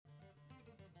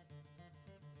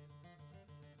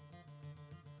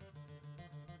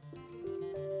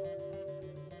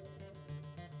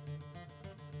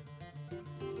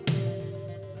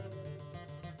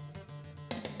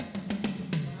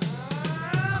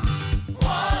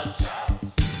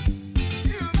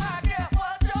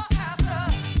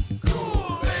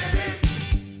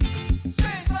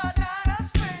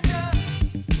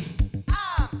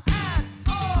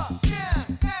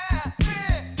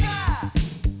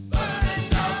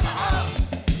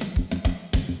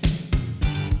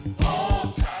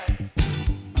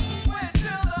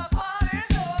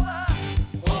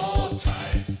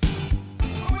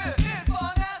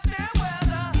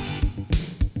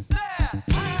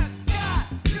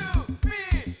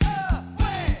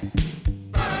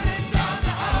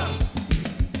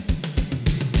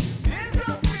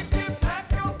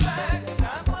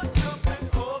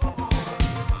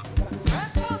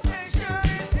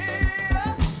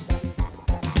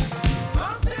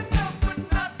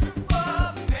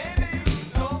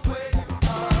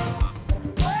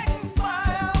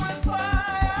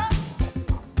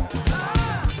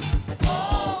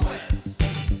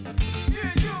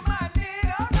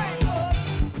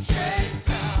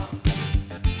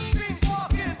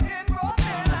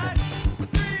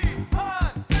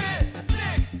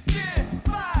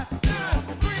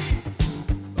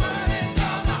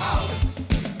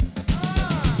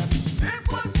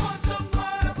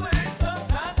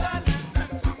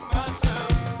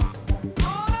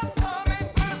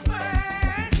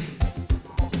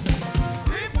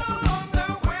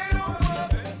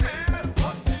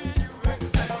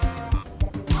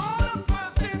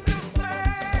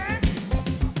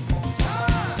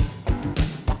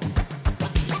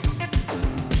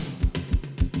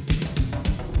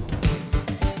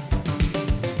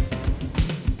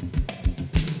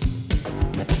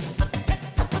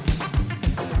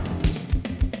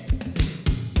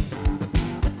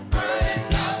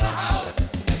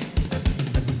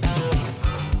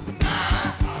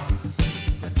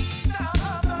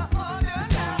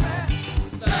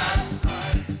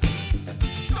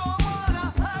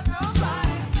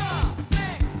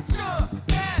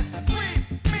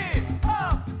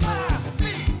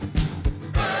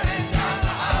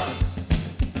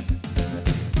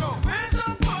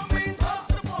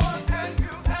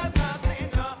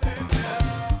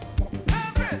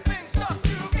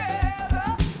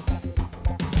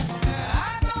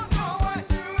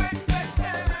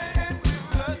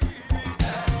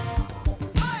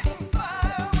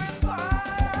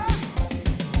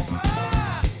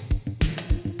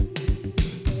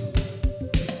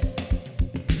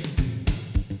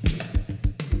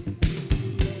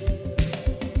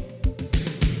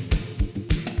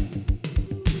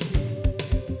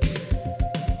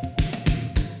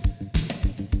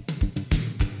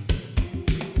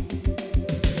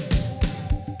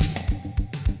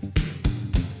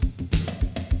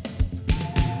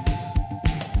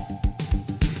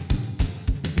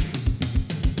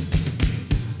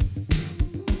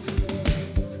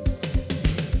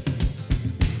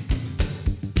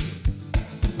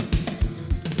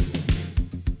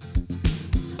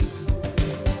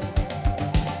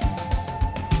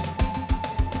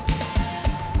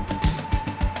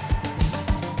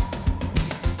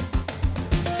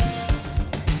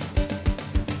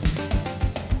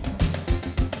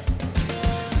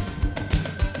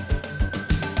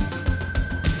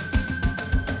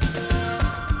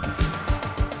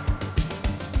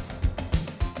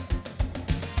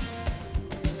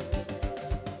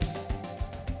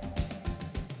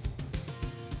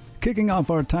Kicking off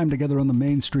our time together on the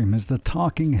mainstream is the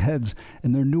Talking Heads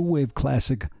and their new wave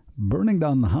classic, Burning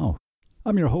Down the House.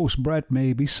 I'm your host, Brett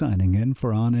Maybe, signing in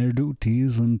for on-air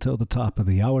duties until the top of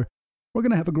the hour. We're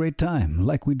going to have a great time,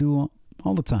 like we do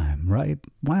all the time, right?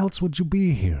 Why else would you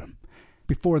be here?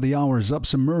 Before the hour's up,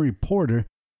 some Murray Porter.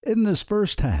 In this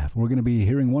first half, we're going to be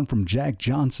hearing one from Jack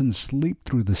Johnson's Sleep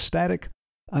Through the Static.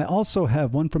 I also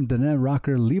have one from Dene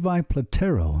rocker Levi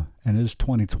Platero and his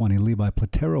 2020 Levi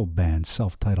Platero Band's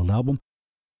self-titled album.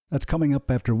 That's coming up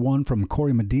after one from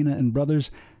Corey Medina and Brothers.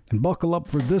 And buckle up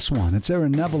for this one. It's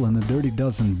Aaron Neville and the Dirty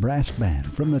Dozen Brass Band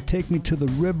from the Take Me to the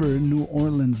River New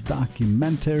Orleans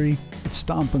documentary. It's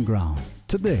Stompin' Ground,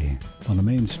 today on the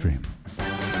mainstream.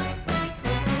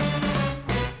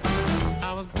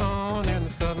 I was born in the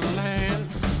southern land.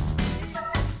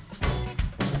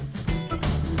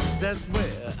 That's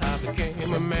where I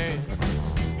became a man.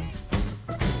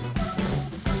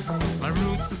 My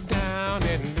roots was down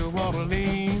in New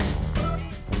Orleans.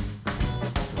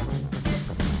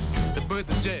 The birth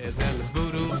of jazz and the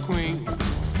voodoo queen.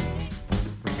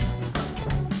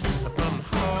 From the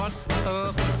heart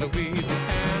of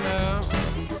Louisiana,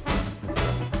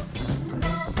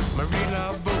 Marie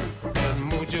Laveau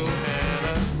and Mojo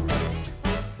Hanna.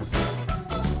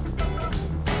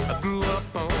 I grew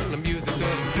up on the music of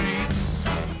the streets,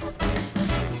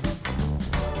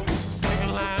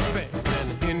 second line back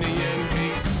and Indian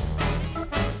beats.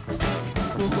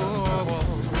 Whoa,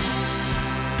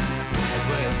 that's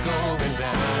where it's going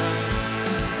down,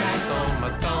 back on my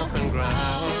stomping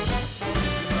ground,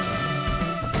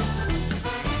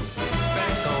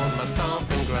 back on my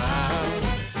stomping ground.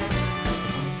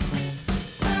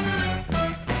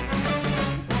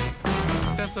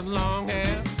 That's a long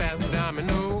hair, fast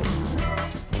domino.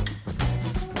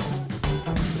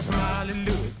 Smiley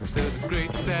Lewis to the great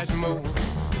Satchmo.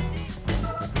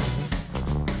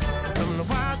 From the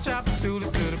wild Chapatula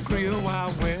to the Creole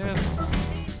Wild West.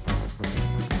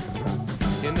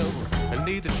 You know, I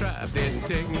need the tribe, didn't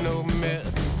take no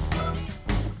mess.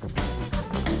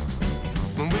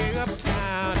 When way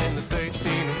uptown in the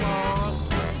 13th ward,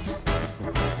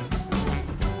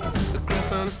 the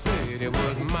Crescent City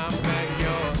was my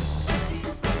backyard.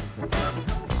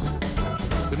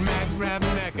 With Mac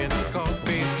Mac and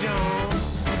Scarface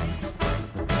Jones,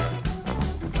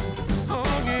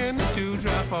 hung in the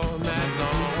dewdrop all night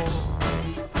long.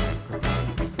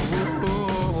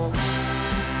 Ooh,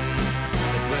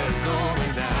 that's where it's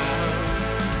going down,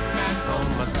 back on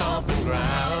my stomping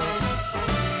ground.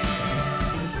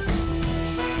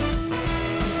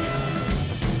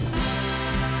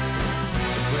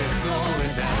 That's where it's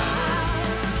going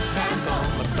down, back on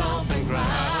my stomping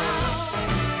ground.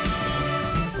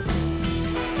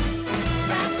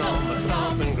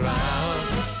 Stomping ground.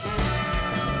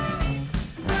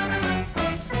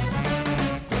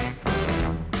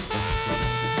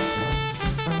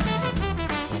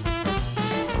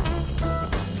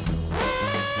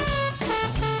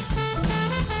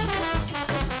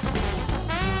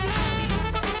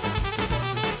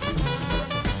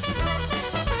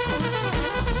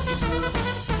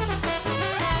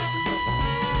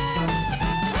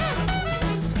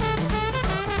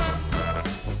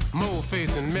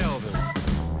 Face in Melbourne,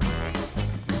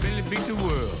 Billy beat the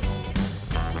world.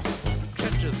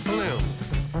 Treacherous Slim,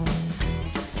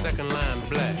 second line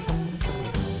black.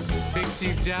 Big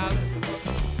Chief Jolly,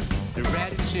 the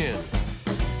Ratty Chin.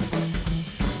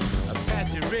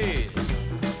 Apache Red,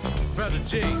 Brother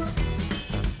Jake,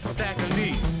 Stacker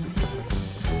Lee,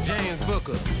 James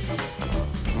Booker,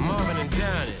 Marvin and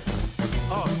Johnny,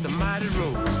 off the mighty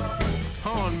road.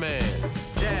 Horn Man,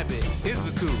 Jabby,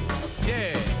 Izuku,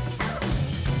 yeah.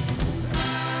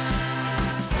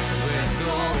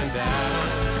 Going down,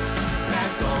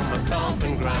 back on my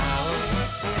stomping ground.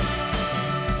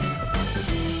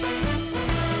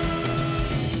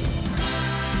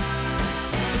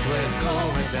 That's where it's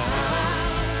going down,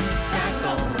 back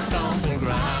on my stomping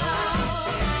ground.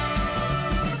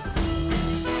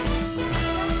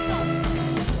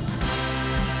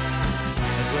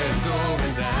 That's where it's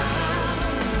going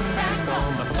down, back on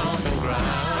my stomping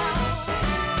ground.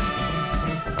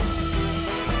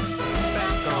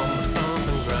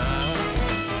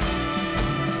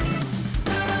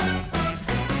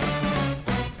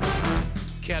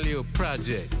 Callio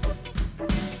Project,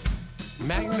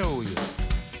 Magnolia,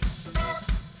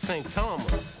 St.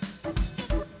 Thomas,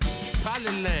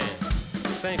 Polyland,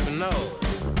 St. Bernard,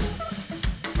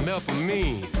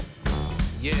 Melpomene,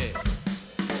 yeah,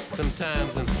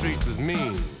 sometimes them streets was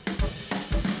mean,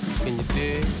 can you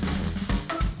dig?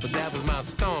 But that was my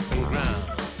stomping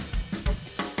grounds.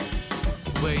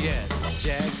 Where you at,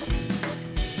 Jack?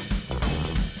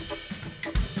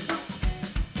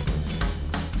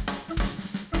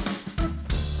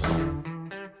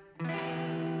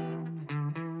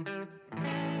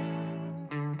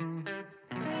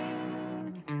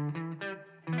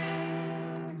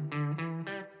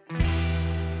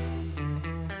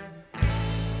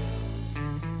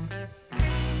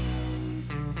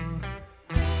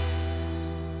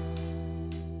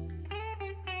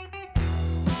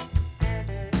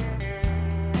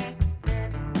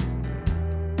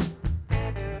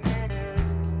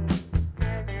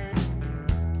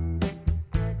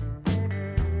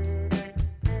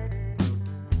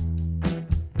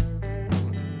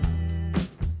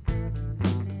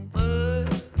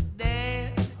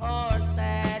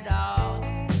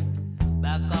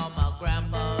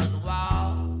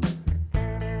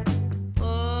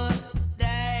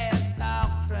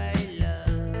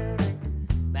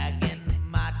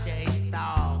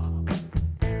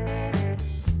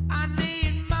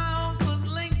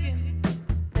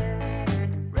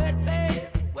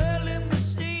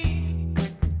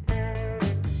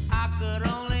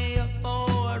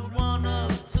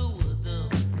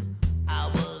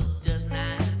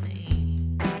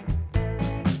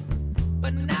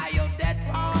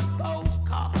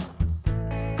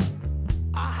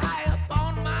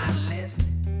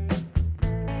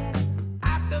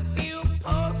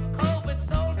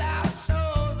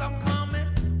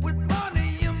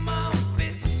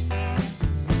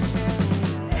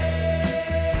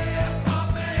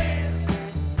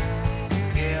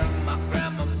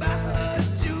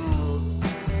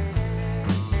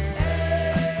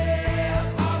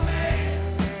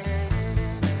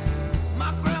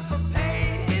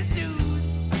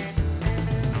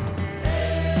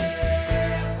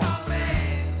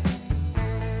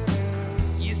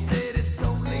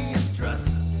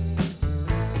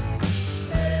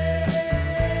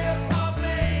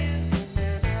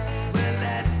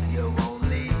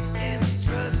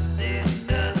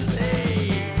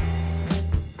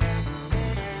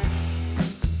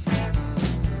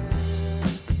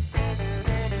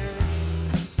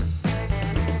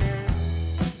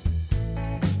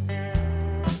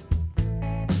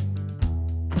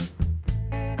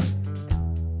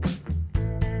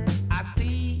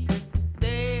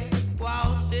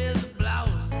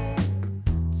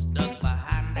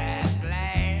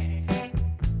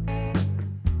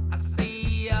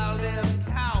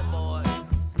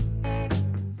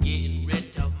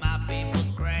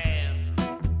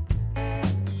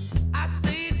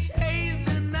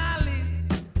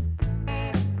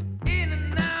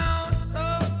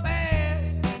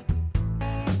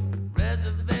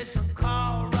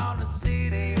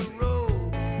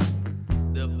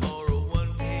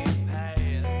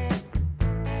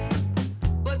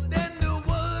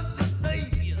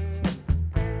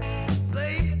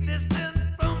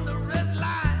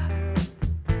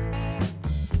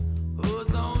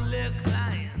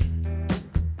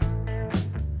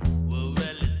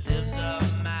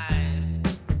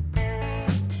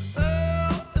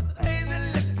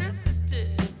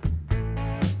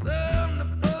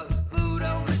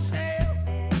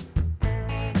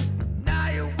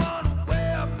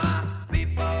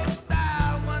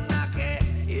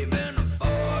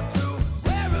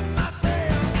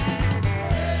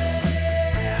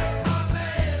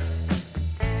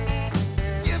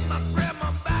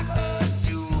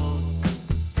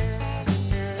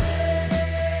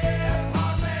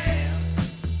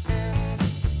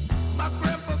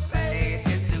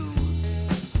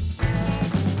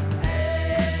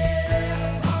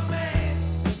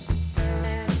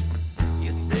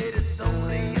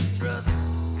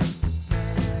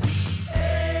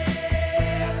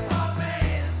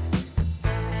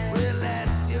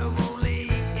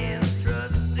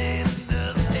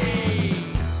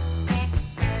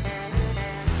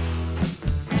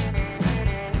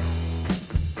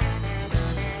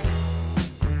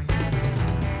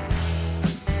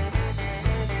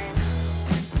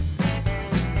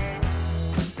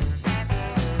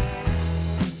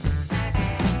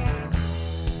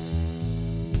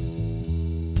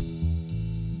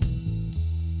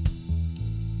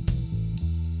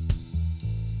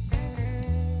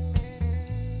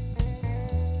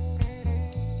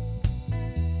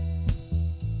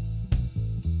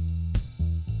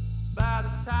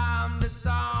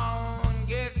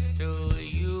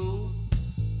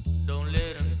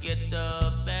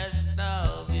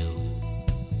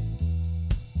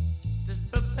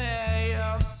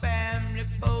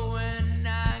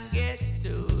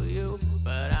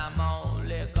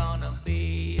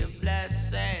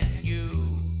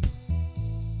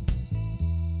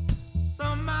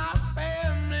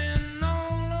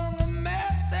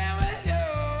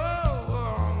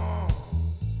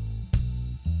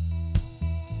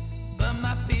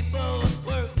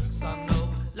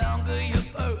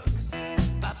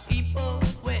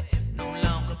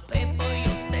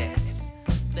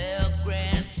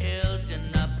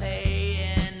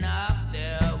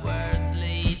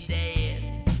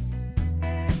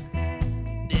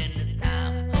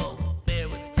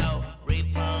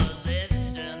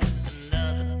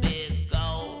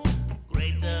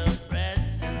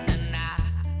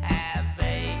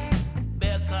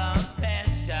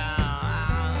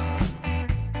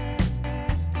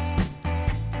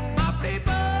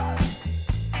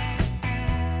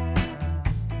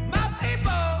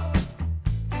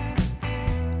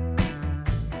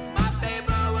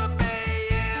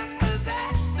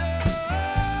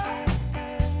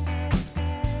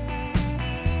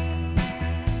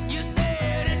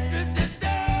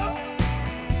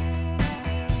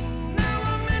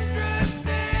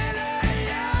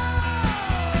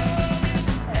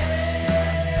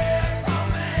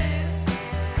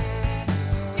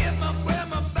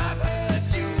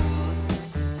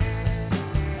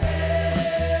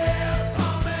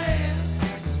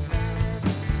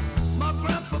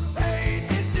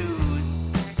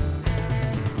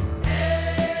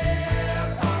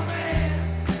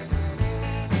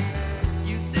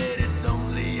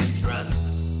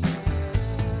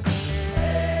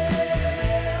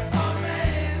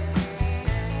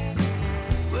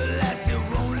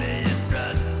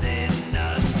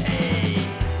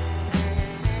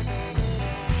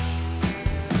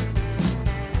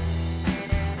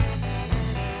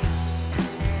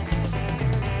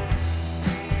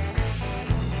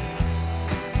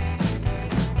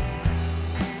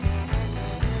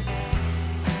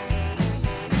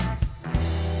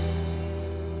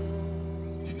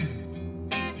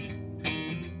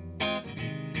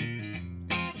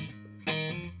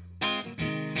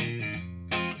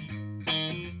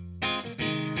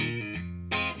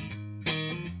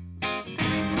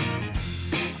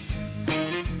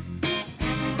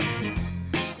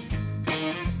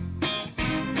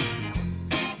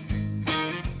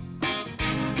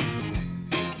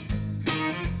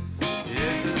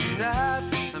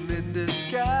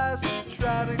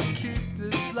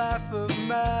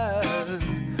 mind,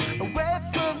 away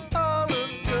from all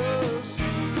of those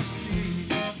who see.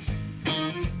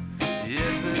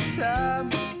 Every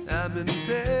time I'm in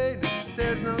pain,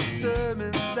 there's no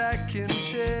sermon that can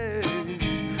change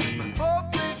my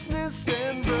hopelessness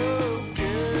and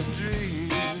broken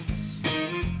dreams.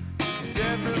 'Cause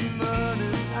every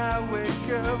morning I wake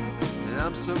up and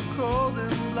I'm so cold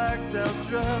and blacked out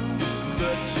drunk,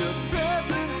 but your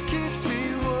presence keeps me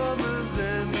warmer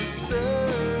than the sun.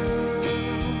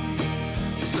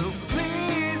 So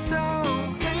please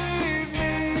don't leave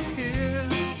me here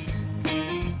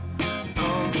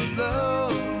all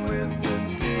alone with the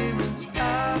demons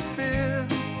I fear.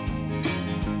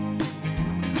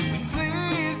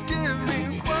 Please give me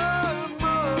one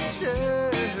more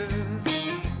chance,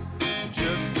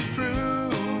 just to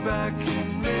prove I can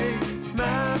make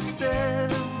my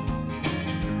stand.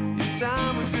 Yes,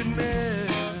 I'm a good man.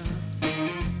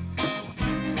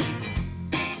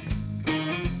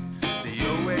 They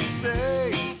always say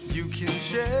you can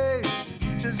change,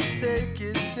 just take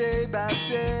it day by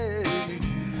day.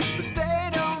 But they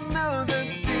don't know the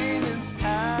demons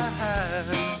I have.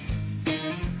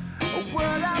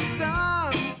 What I've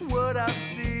done, what I've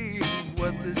seen,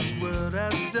 what this world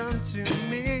has done to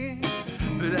me.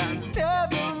 But I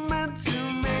never meant to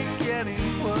make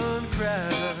anyone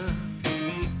cry.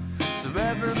 So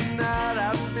every night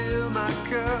I fill my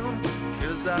cup,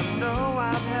 'cause I know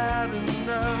I've had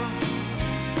enough.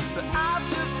 But I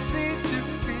just need to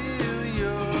feel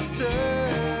your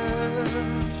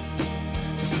touch.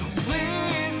 So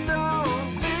please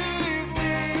don't leave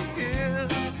me here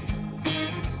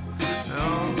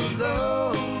all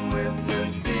alone with the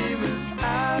demons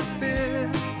I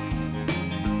fear.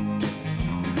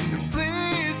 And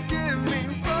please give me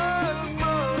one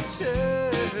more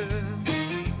chance,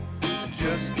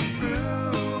 just to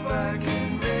prove I can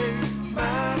make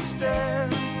my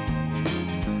stand.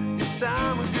 Yes,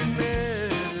 I'm a good man.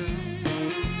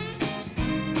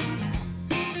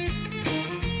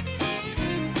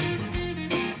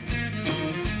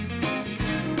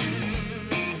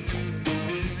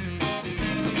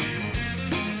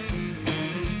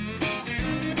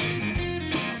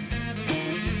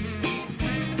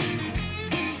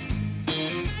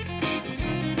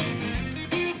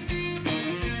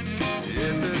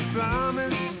 Every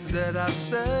promise that I've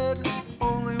said,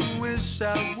 only wish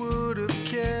I would have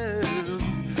kept.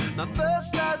 My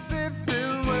first as if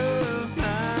it were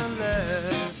my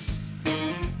last.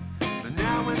 But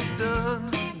now it's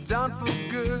done, done for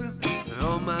good.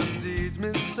 All my deeds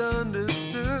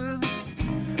misunderstood.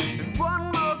 And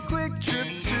one more quick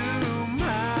trip to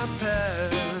my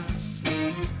past.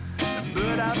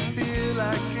 But I feel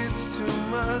like it's too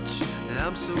much, and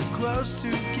I'm so close to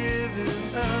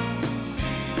giving up.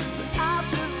 But I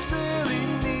just really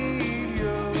need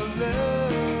your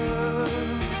love.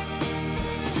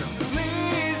 So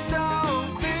please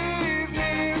don't leave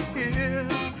me here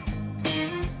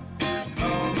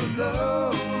all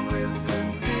alone with the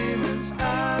demons I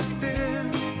fear.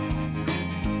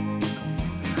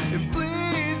 And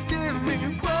please give me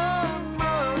one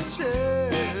more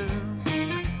chance,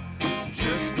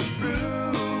 just to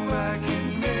prove I can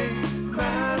make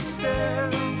my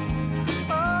stand.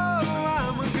 Oh,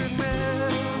 I'm a good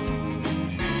man.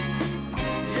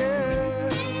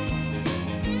 Yeah,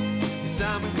 yes,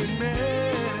 I'm a good man.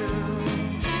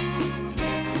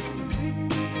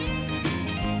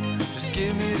 Just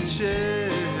give me a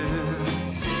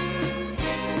chance.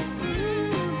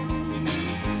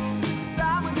 Yes,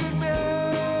 I'm a good man.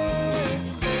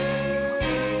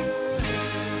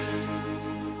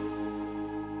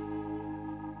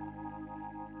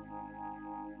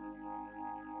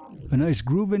 A nice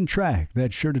grooving track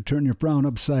that's sure to turn your frown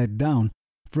upside down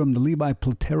from the Levi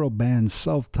Platero band's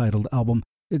self-titled album,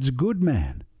 It's Good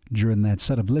Man, during that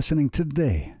set of listening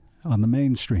today on the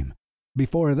mainstream.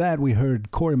 Before that, we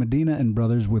heard Corey Medina and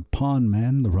Brothers with Pawn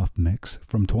Man, the rough mix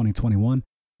from 2021,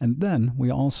 and then we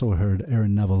also heard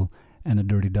Aaron Neville and a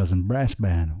Dirty Dozen Brass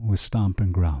Band with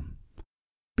Stompin' Ground.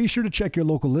 Be sure to check your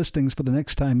local listings for the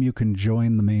next time you can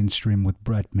join the mainstream with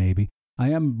Brett Maybe. I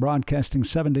am broadcasting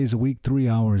 7 days a week, 3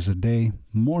 hours a day.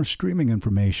 More streaming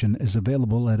information is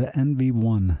available at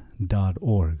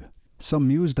nv1.org. Some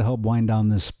Muse to help wind down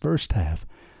this first half.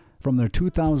 From their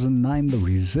 2009 The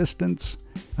Resistance.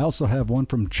 I also have one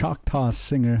from Choctaw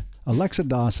singer Alexa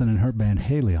Dawson and her band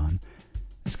Heyleon.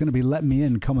 It's going to be Let Me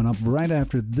In coming up right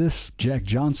after this Jack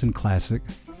Johnson classic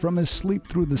from his Sleep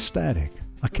Through the Static.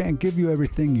 I can't give you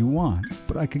everything you want,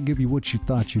 but I can give you what you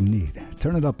thought you need.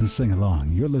 Turn it up and sing along.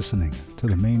 You're listening to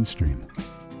the mainstream.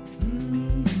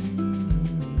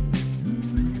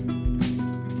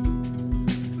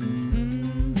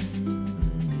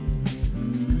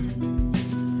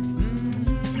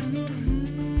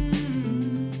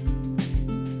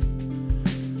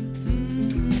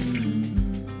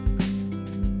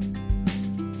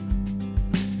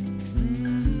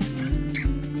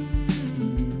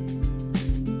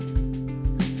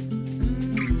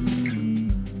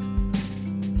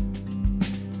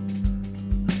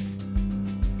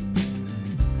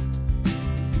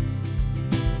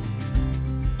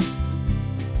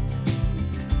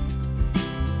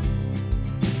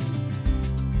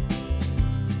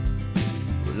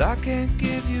 can't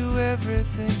give you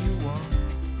everything you want,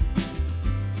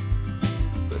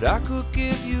 but I could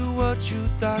give you what you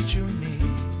thought you need.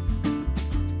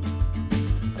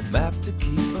 A map to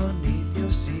keep beneath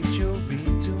your seat, you'll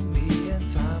read to me, in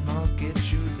time I'll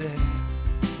get you there.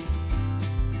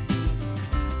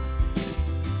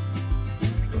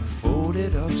 But fold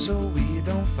it up so we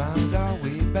don't find our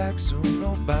way back soon,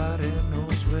 nobody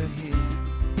knows we're here.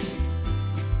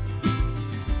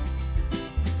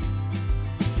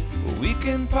 We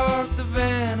can park the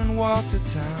van and walk to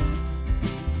town,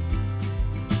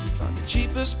 find the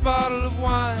cheapest bottle of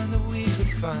wine that we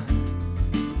could find,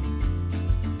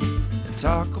 and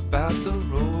talk about the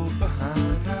road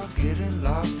behind, how getting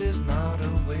lost is not a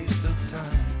waste of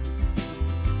time.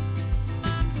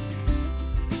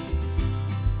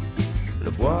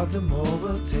 Le Bois d'Amour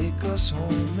will take us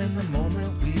home, in the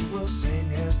moment we will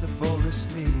sing as the forest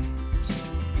sleeps.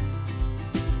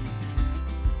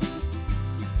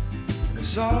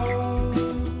 It's all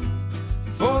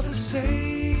for the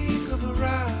sake of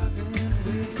arriving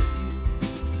with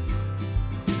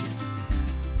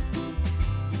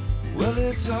you. Well,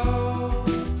 it's all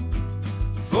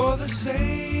for the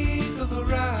sake of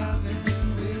arriving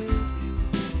with you.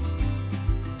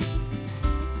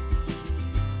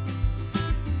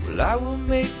 Well, I will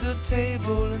make the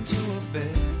table into a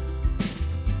bed.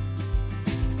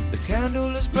 The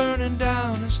candle is burning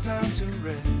down, it's time to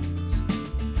rest.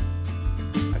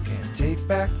 Take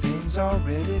back things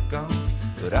already gone,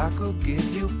 but I could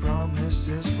give you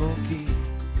promises for keeps.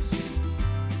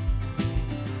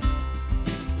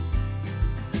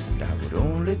 And I would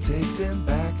only take them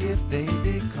back if they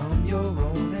become your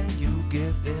own and you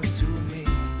give them to me.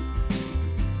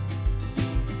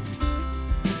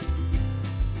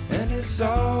 And it's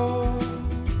all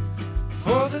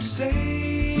for the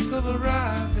sake of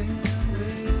arriving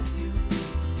with you.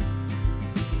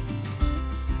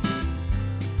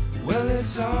 Well,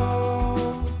 it's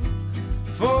all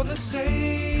for the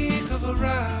sake of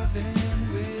arriving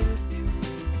with you.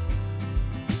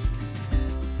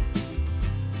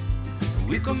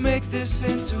 We could make this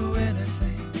into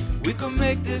anything. We could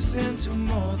make this into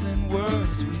more than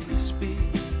words we speak.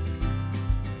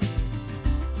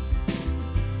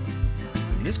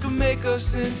 And this could make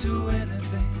us into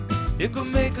anything. It could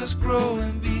make us grow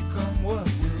and become what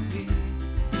we'll be.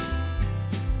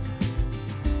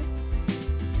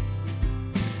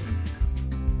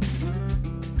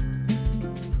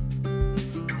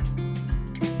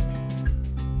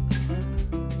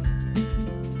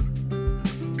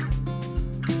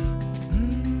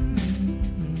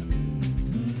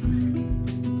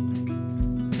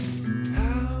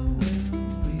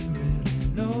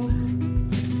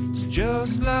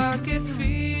 Just like it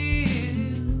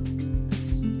feels,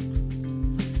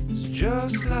 it's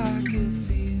just like it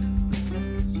feels.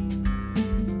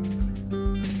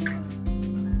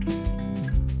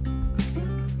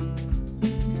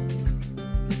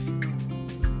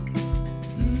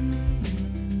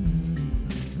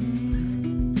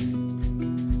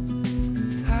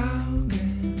 How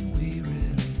can we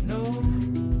really know?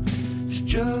 It's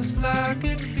just like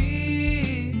it feels.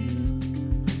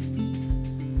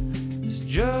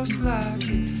 Just like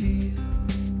it feels,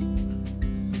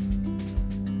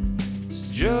 it's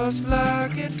just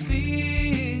like it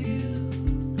feels.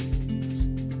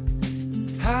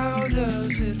 How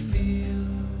does it feel?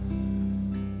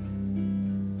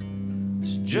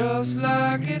 It's just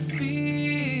like it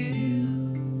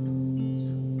feels,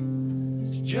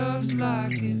 it's just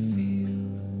like it feels.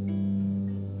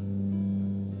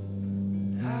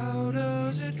 How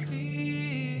does it feel?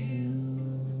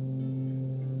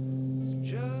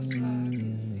 Just like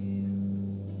it feels.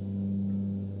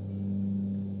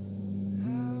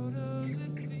 How does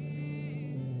it feel?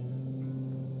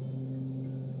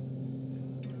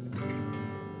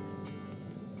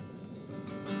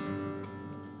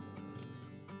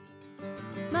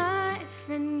 My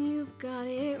friend, you've got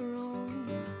it wrong.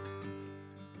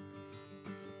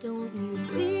 Don't you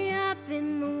see I've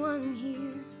been the one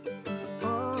here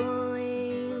all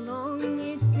along?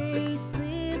 It's a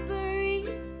slippery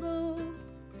slope.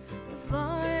 The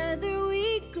farther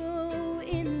we go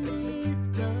in this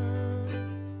love,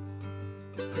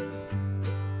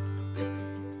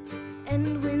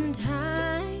 and when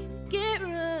times get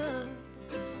rough,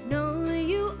 know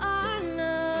you are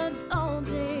loved all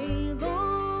day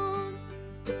long.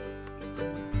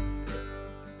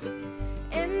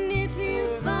 And if you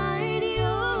find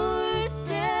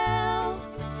yourself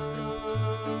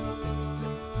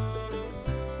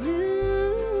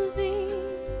losing,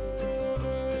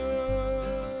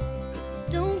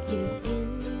 don't give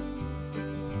in.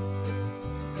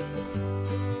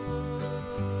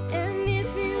 And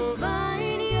if you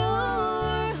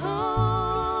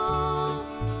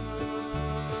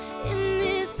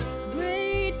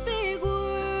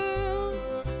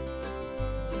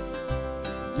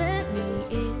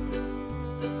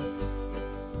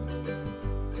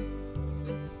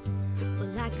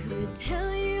could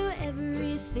tell you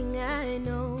everything I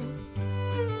know.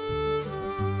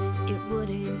 It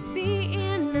wouldn't be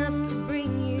enough to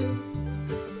bring you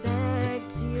back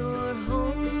to your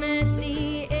home at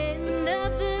the end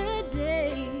of the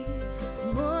day.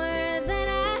 The more that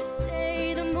I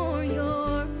say, the more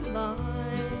you're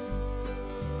lost.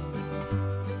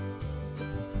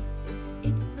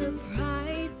 It's the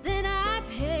price that I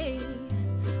pay.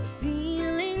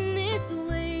 Feeling this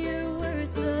way, you're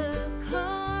worth the cost.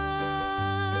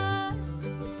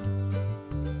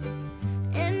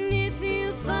 And if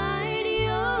you find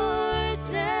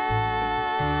yourself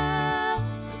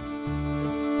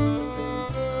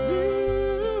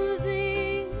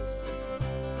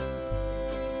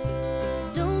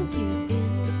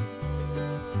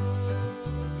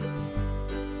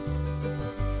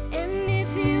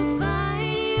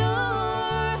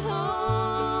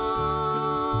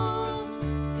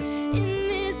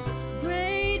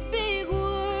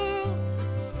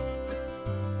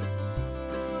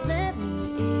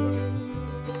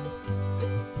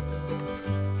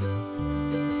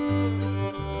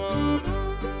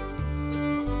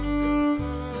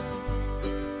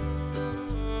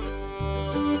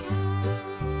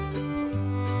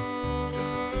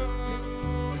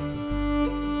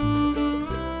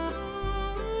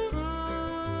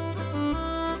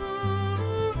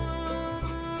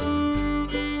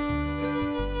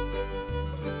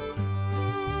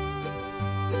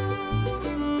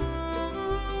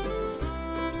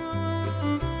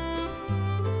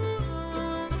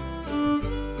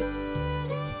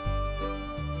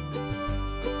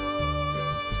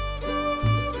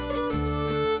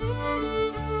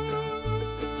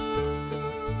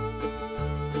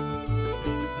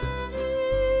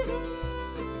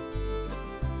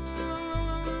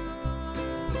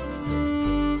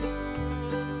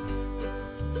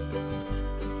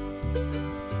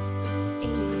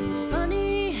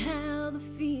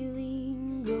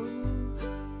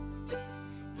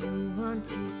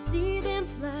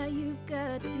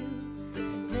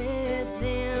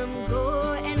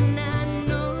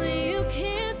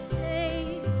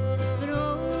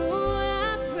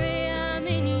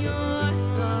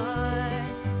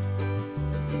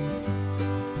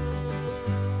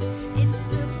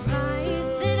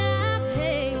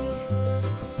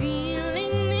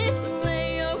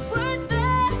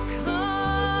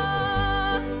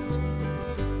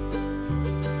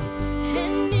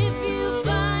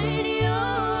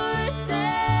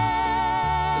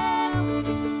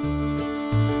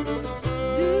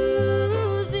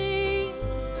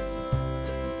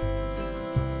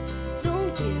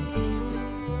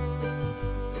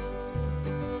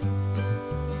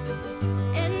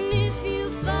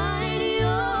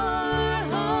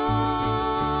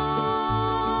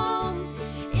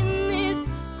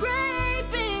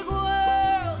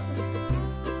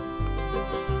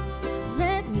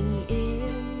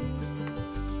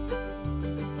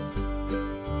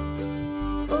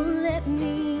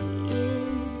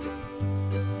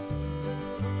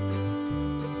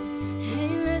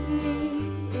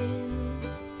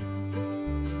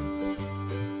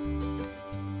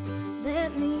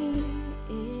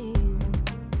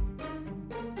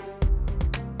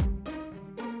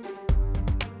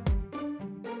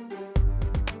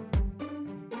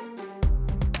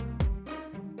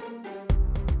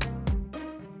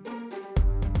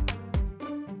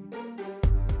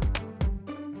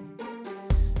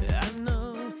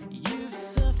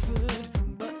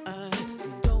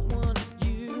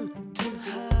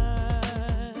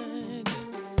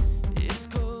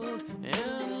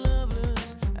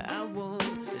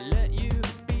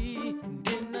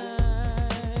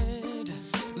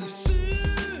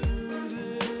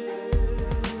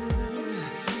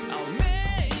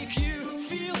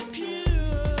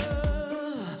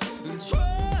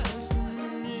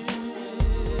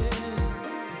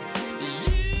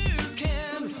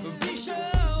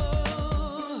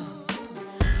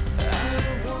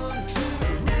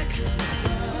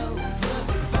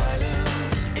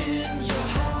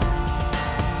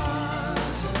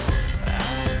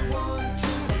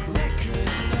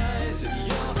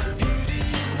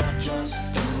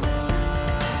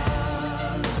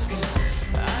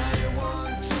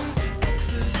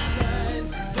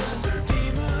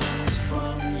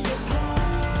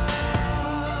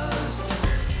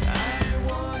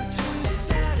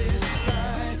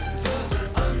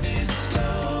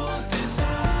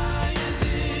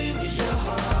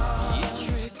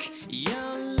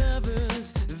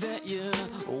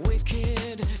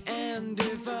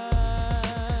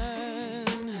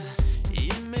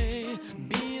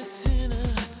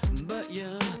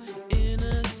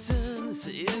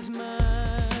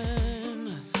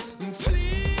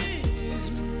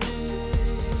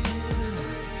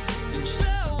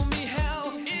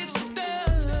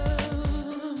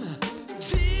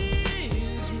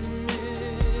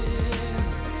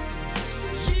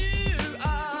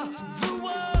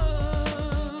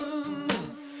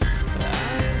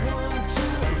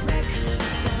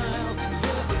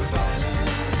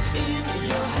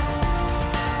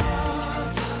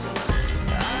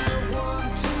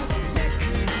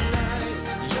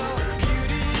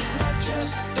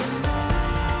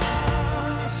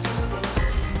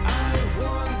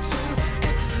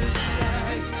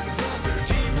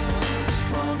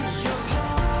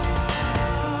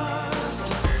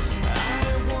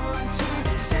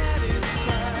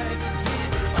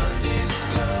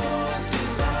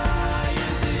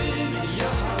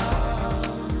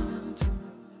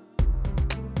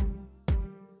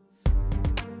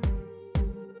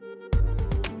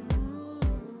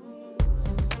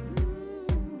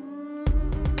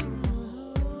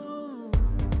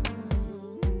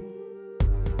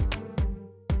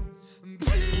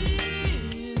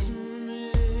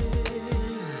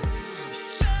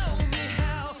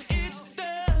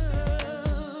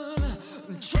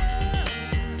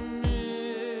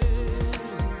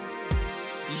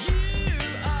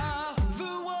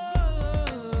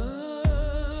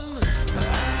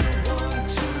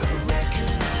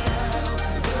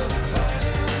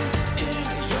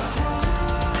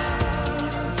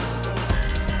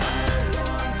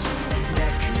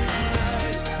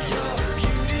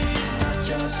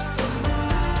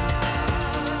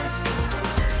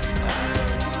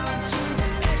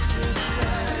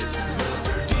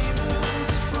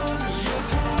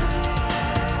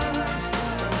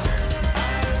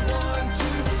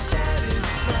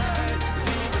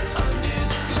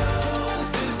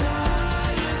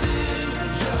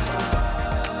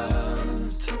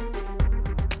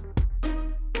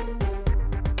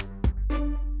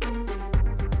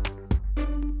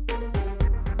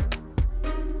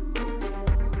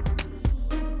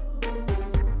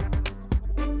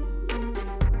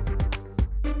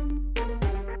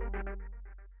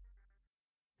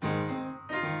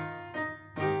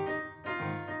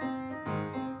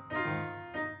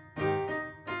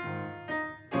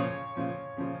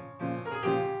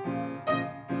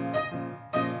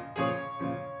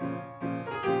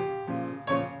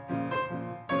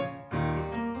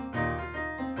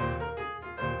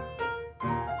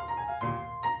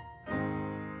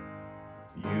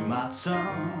not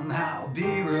somehow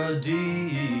be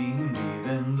redeemed,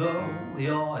 even though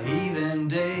your heathen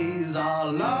days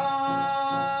are long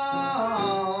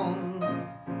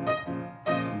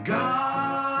gone.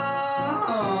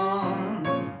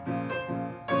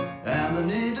 And the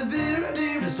need to be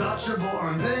redeemed is such a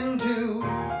boring thing to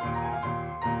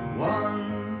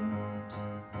want.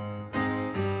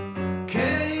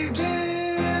 Caved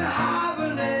in,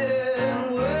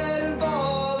 hibernating, waiting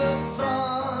for the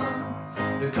sun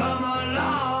to come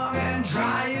along and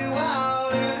dry you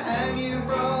out and hang you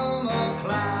from a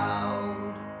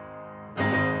cloud.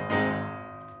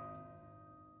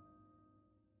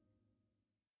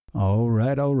 All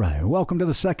right, all right. Welcome to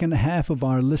the second half of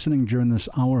our listening during this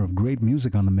hour of great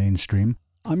music on the mainstream.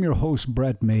 I'm your host,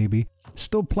 Brett Maybe.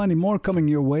 Still plenty more coming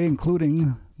your way,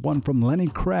 including one from Lenny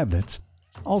Kravitz.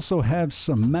 Also have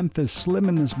some Memphis Slim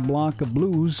in this block of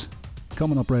blues.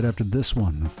 Coming up right after this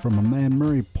one from a man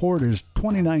Murray Porter's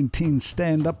 2019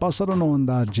 stand-up Passaro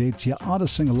no Jates. You ought to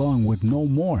sing along with No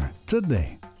More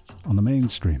today on the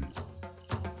mainstream.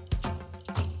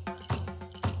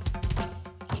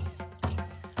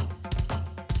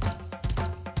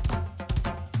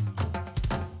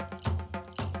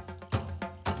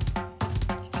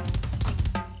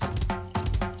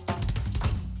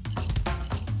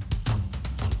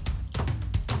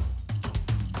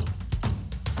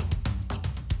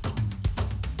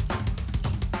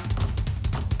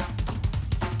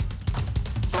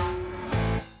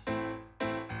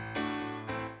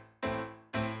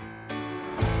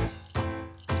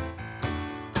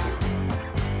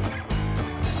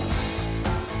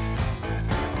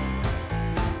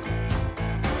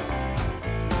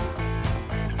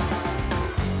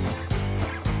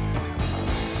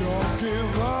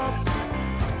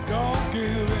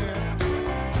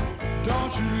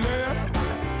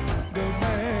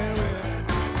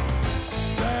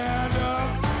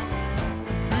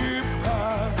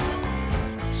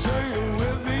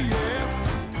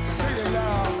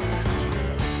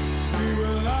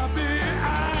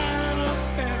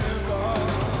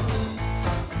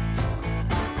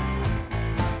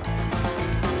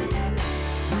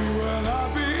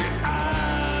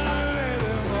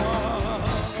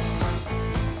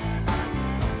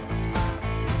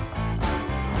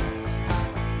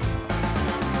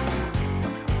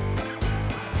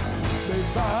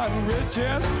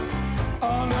 Riches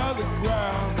under the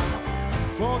ground.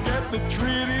 Forget the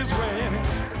treaties when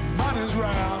money's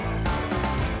round.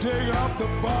 Dig up the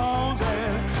bones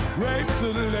and rape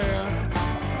the land.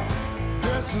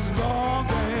 This is more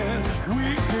than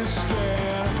we can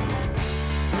stand.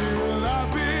 We will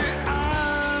not be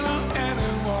idle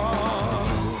anymore.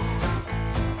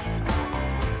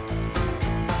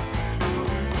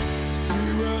 We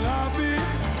will not be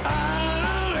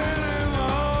idle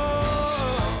anymore.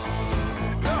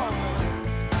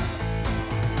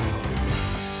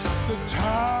 The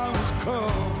time has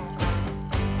come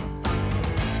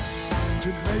to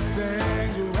make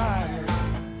things right.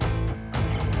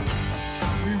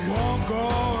 We won't go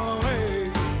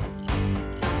away,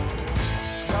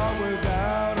 not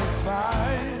without a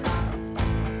fight.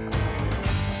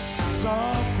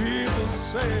 Some people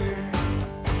say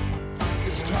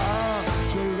it's time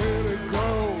to let it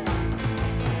go,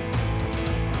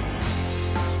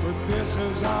 but this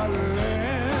is our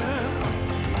land.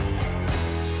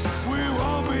 We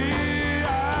won't be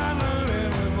idle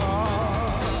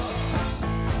anymore.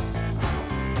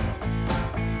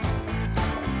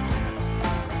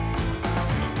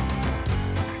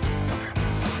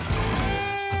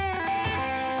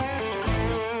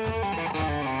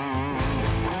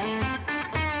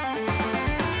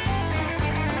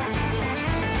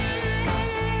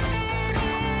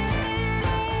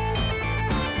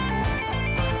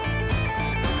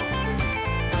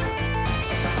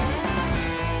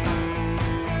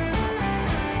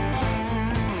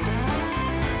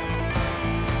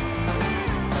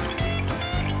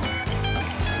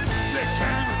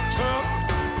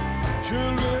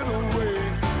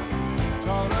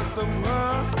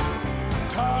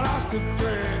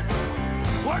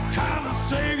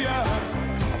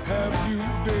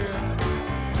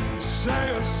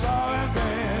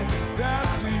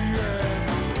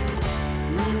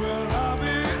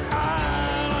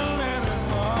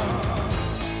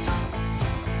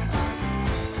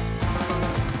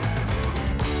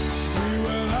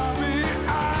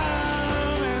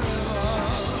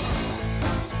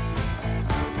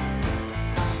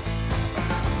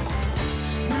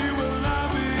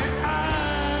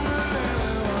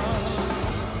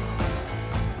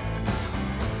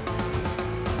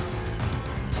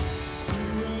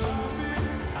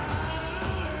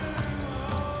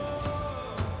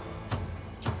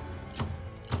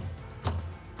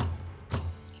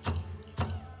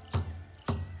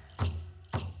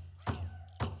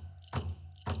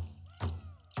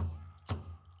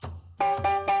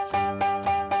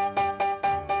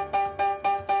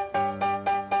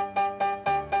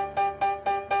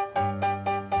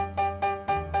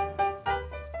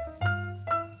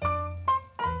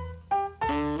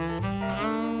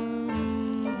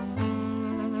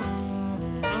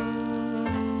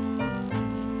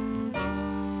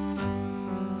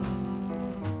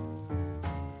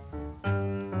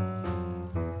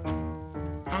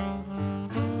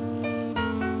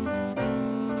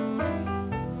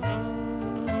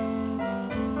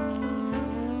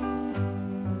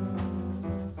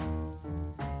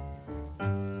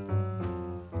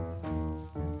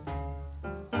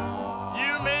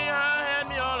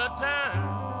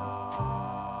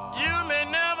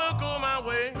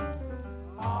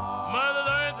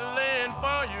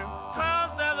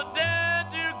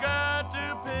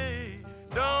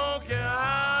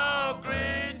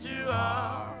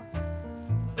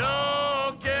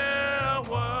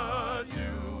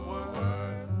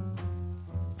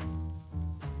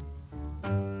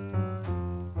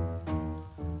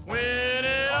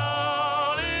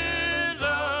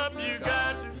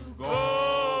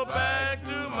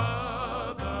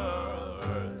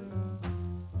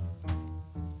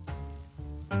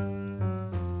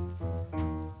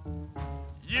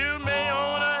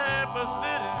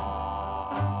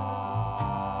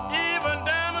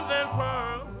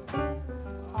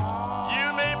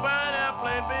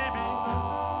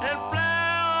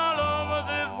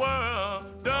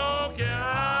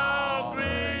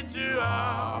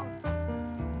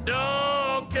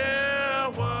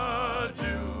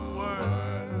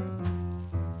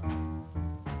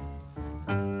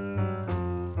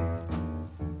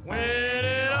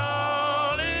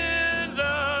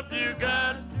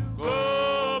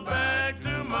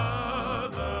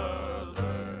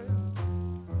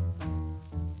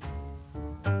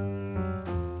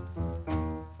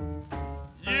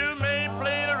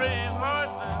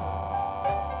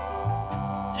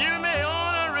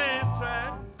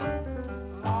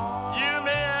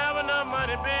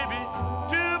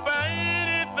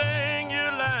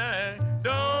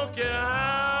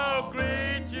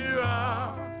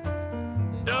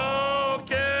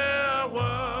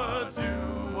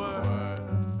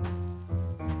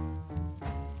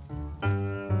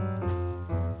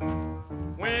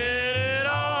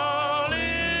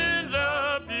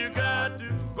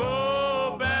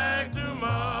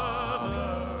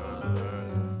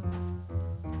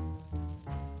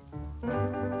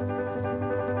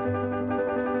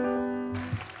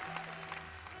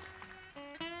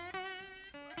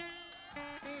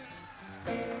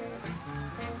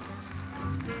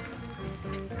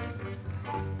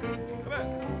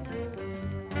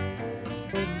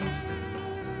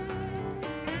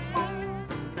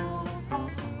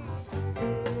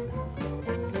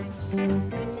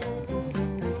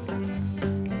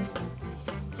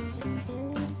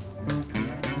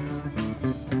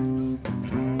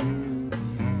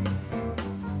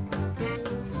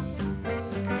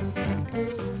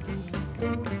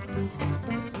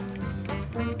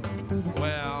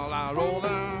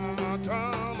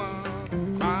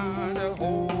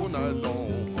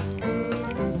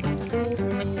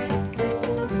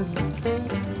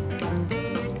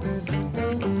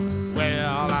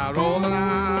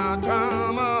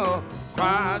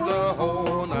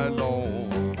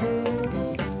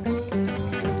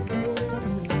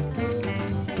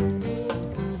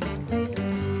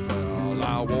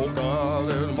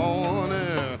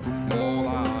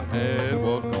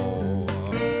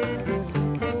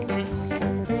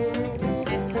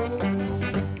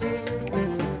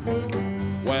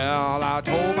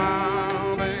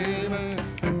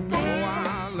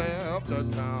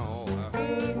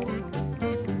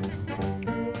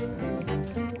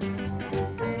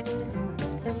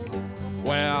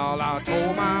 I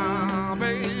told my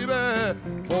baby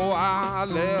before I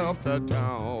left the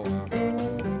town.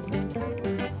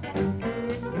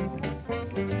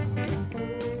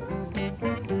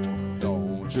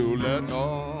 Don't you let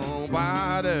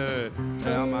nobody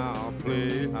tear my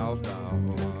playhouse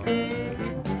down.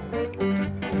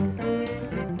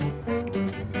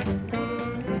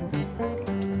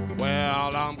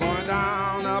 Well, I'm going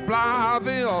down to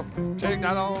Blytheville, take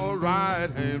that old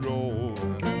right-hand road.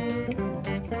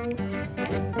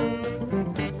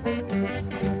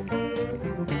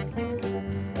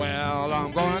 Well,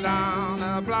 I'm going down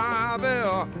to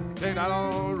Blytheville, take that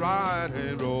old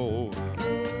right-hand road.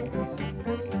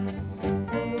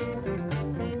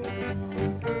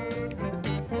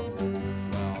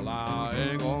 Well, I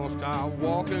ain't gonna stop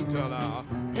walking till I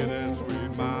get in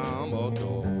sweet mama's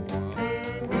door.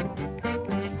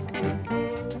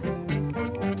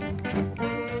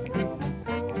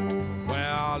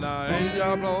 Well, the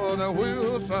angel blow the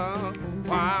whistle,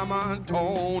 fireman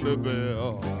tone the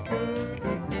bell.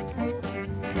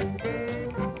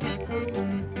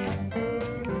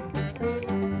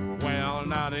 Well,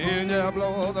 now the angel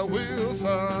blow the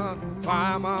whistle,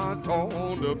 fireman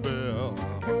tone the bell.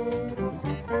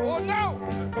 Oh no!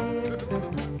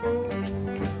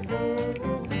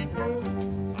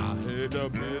 I hate to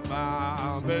bleed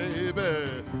my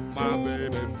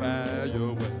baby fare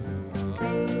you well.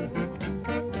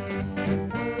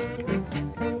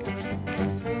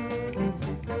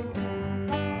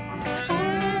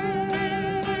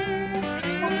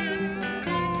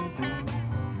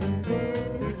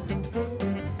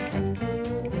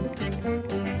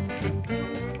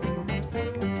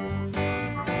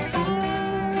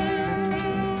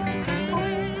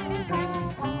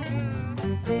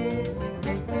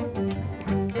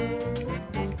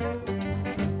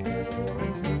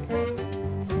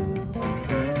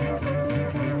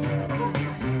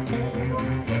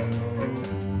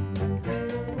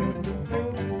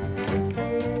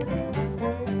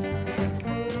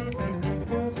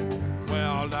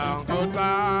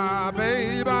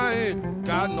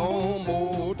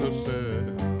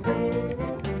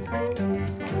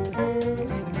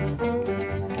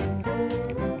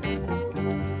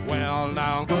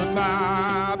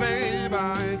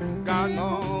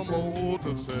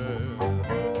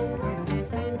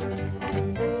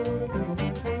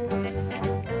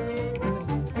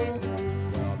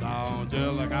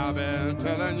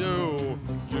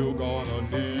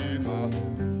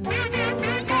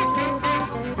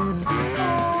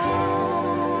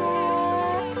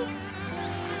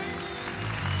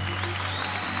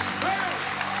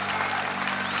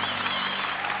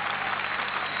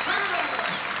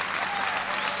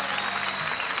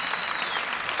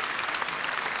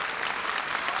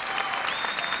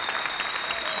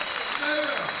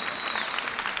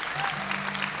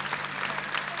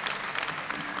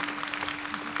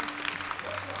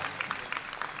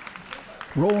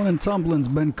 Rollin' and Tumblin's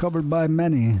been covered by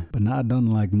many, but not done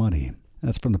like Muddy.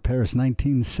 That's from the Paris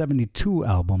 1972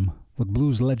 album with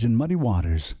blues legend Muddy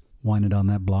Waters, winding on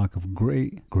that block of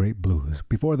great, great blues.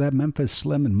 Before that, Memphis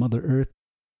Slim and Mother Earth,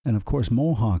 and of course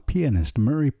Mohawk pianist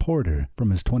Murray Porter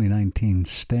from his 2019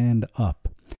 Stand Up.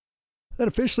 That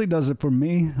officially does it for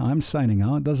me. I'm signing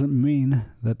out. Doesn't mean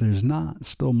that there's not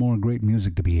still more great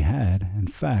music to be had. In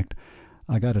fact,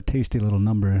 I got a tasty little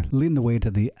number leading the way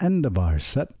to the end of our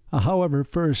set. However,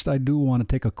 first, I do want to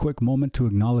take a quick moment to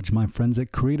acknowledge my friends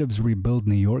at Creatives Rebuild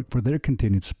New York for their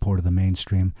continued support of the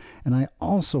mainstream. And I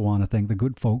also want to thank the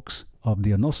good folks of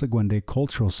the Onoseguende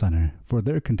Cultural Center for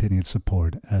their continued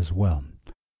support as well.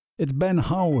 It's Ben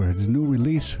Howard's new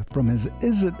release from his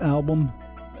Is It album,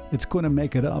 It's Gonna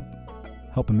Make It Up,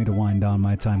 helping me to wind down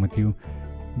my time with you.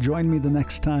 Join me the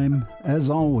next time. As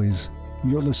always,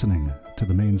 you're listening to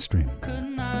the mainstream.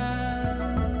 Couldn't I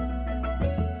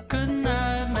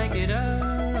make it up?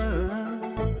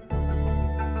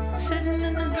 Sitting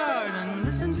in the garden,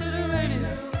 listen to the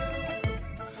radio.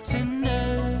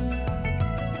 Cinder,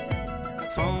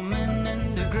 foaming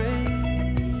in the gray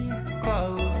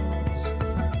clouds.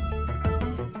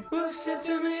 Well, sit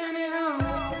to me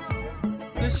anyhow.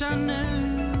 Wish I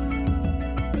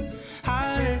knew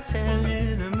how to tell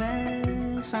you the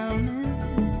mess I'm in.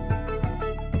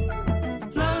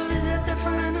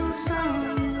 Final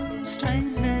sound,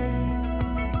 strangeness,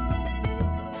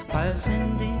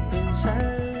 passing deep inside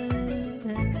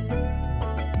it.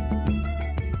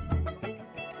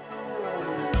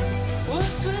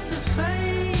 What's with the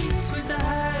face, with the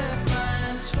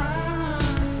half-glass frown?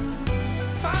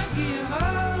 If I give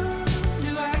up,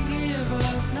 do I give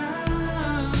up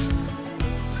now?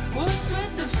 What's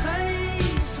with the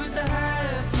face, with the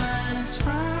half-glass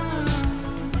frown?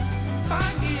 If I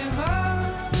give up,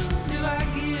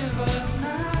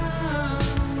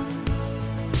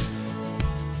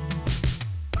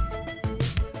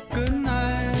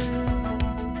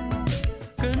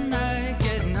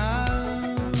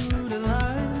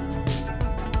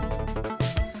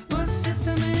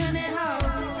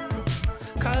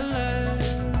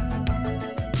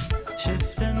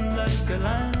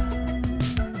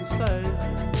 fight.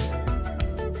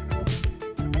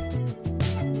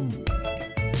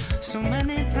 So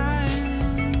many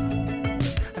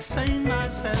times I say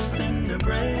myself in the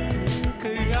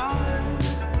breaker yard.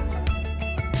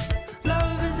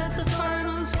 Love is at the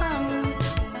final sound.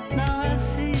 Now I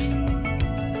see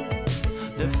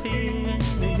the fear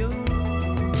in your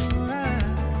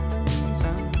eyes.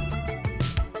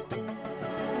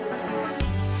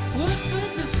 What's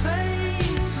with the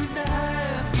face with the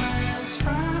half-mask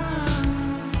frown?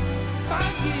 If I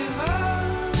give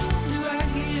up, do I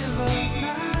give up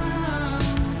now?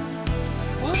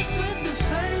 What's with the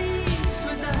face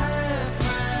with the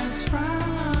half-mask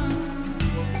frown?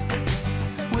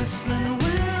 Whistling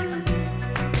wind,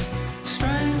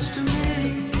 strange to me.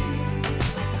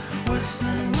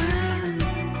 Whistling wind,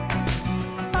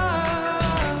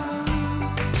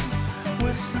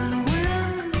 whistling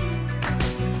wind,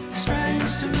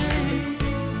 strange to me.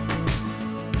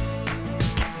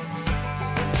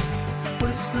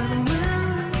 Whistling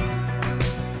wind,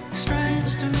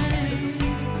 strange to me.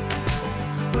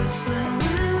 Whistling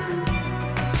wind,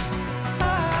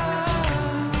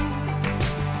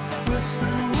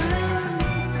 whistling wind,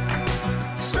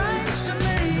 strange to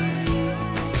me.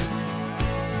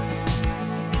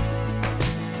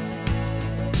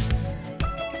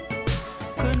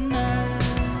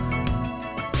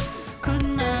 Could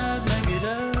not make it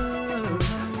up.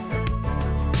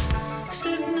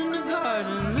 Sitting in the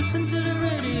garden, listen to the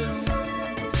radio,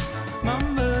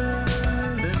 mumbling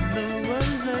the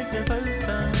words like the first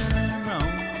time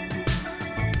round.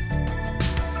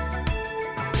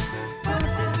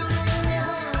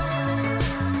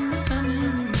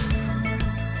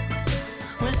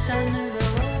 Wish I knew the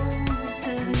words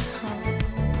to this song.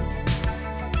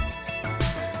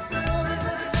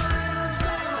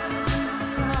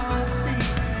 Now I see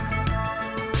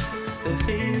the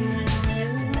feeling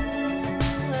you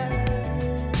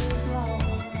as long.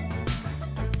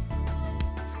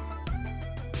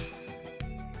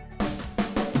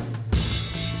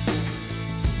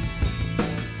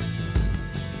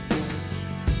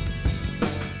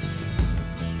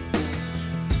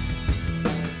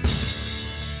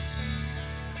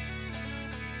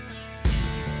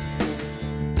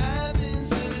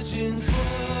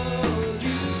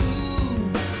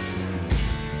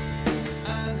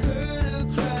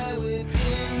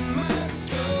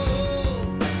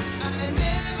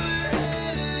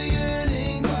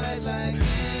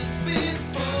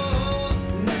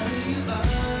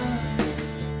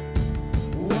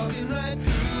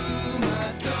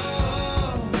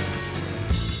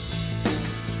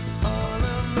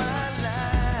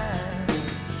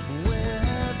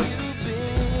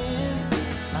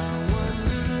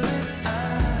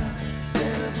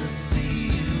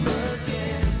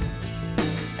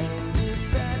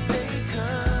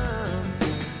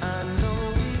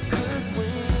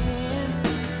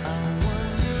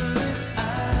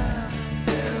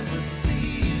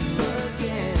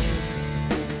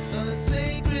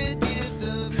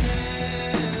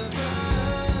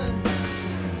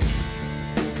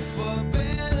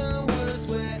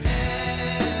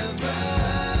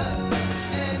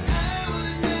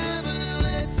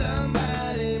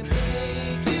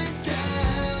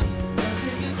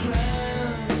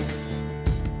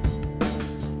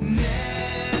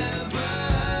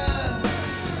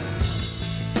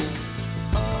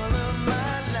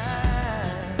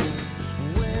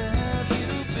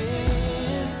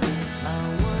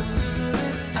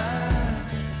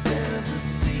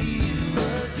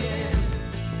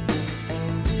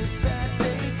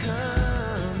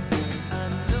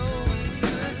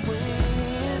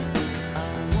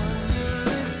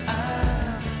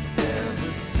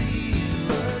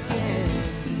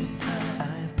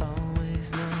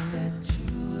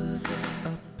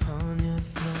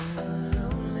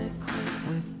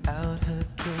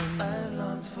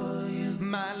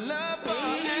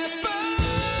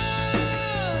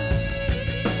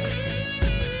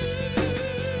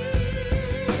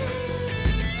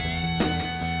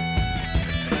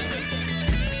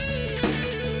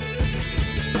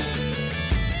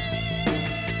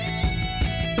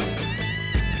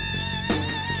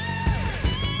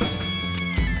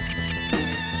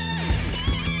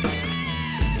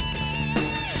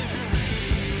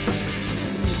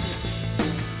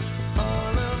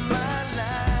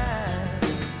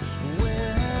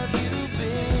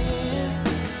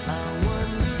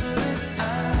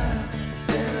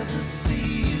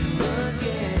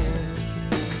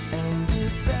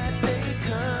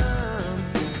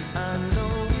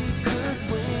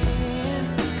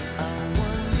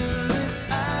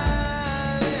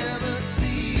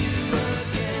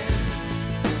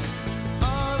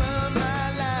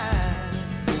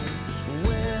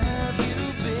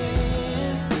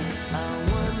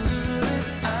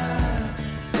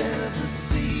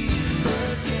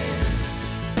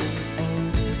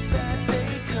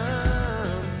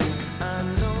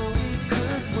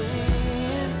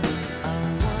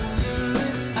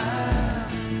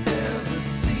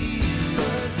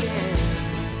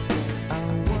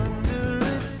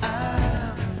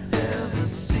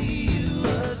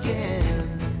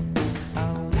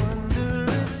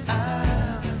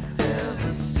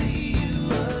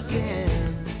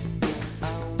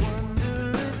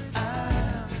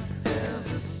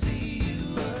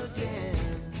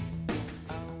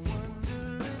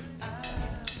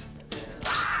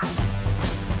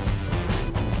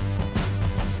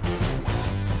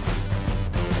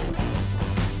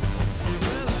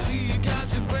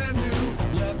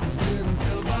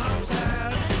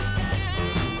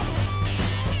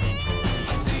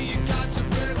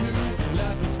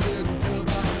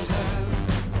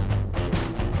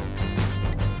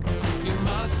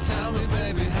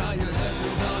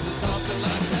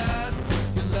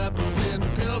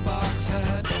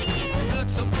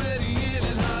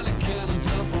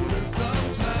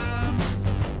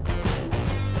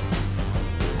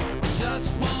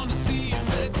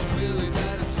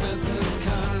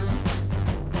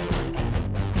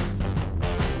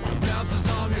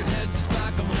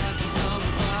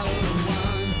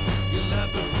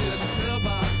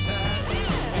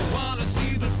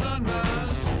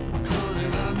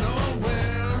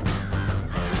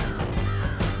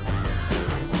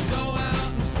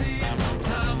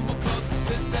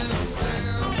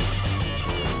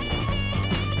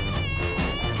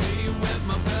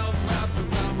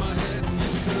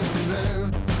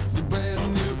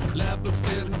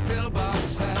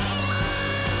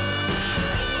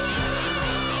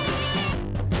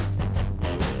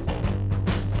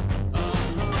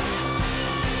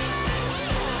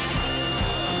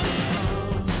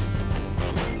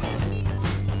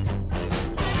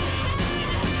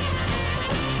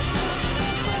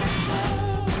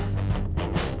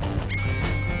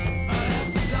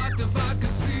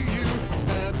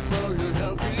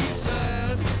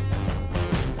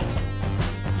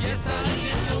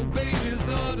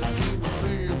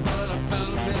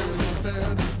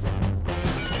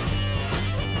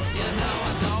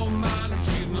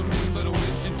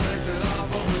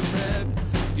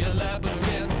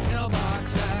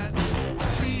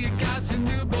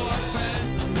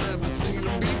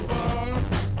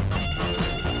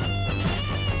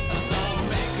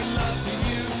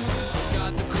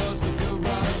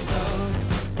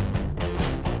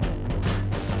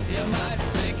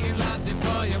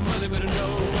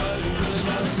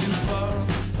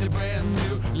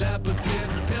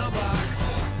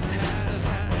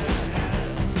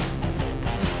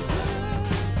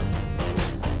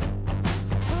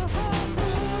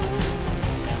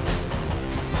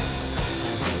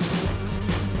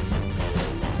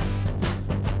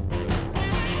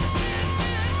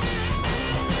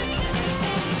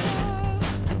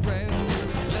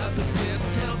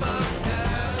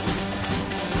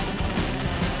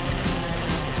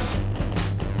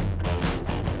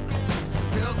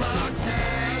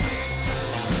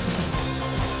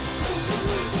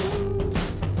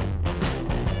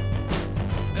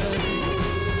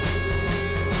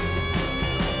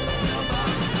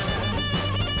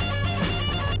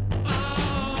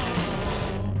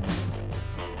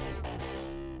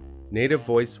 Native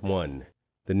Voice One,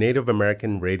 the Native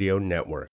American Radio Network.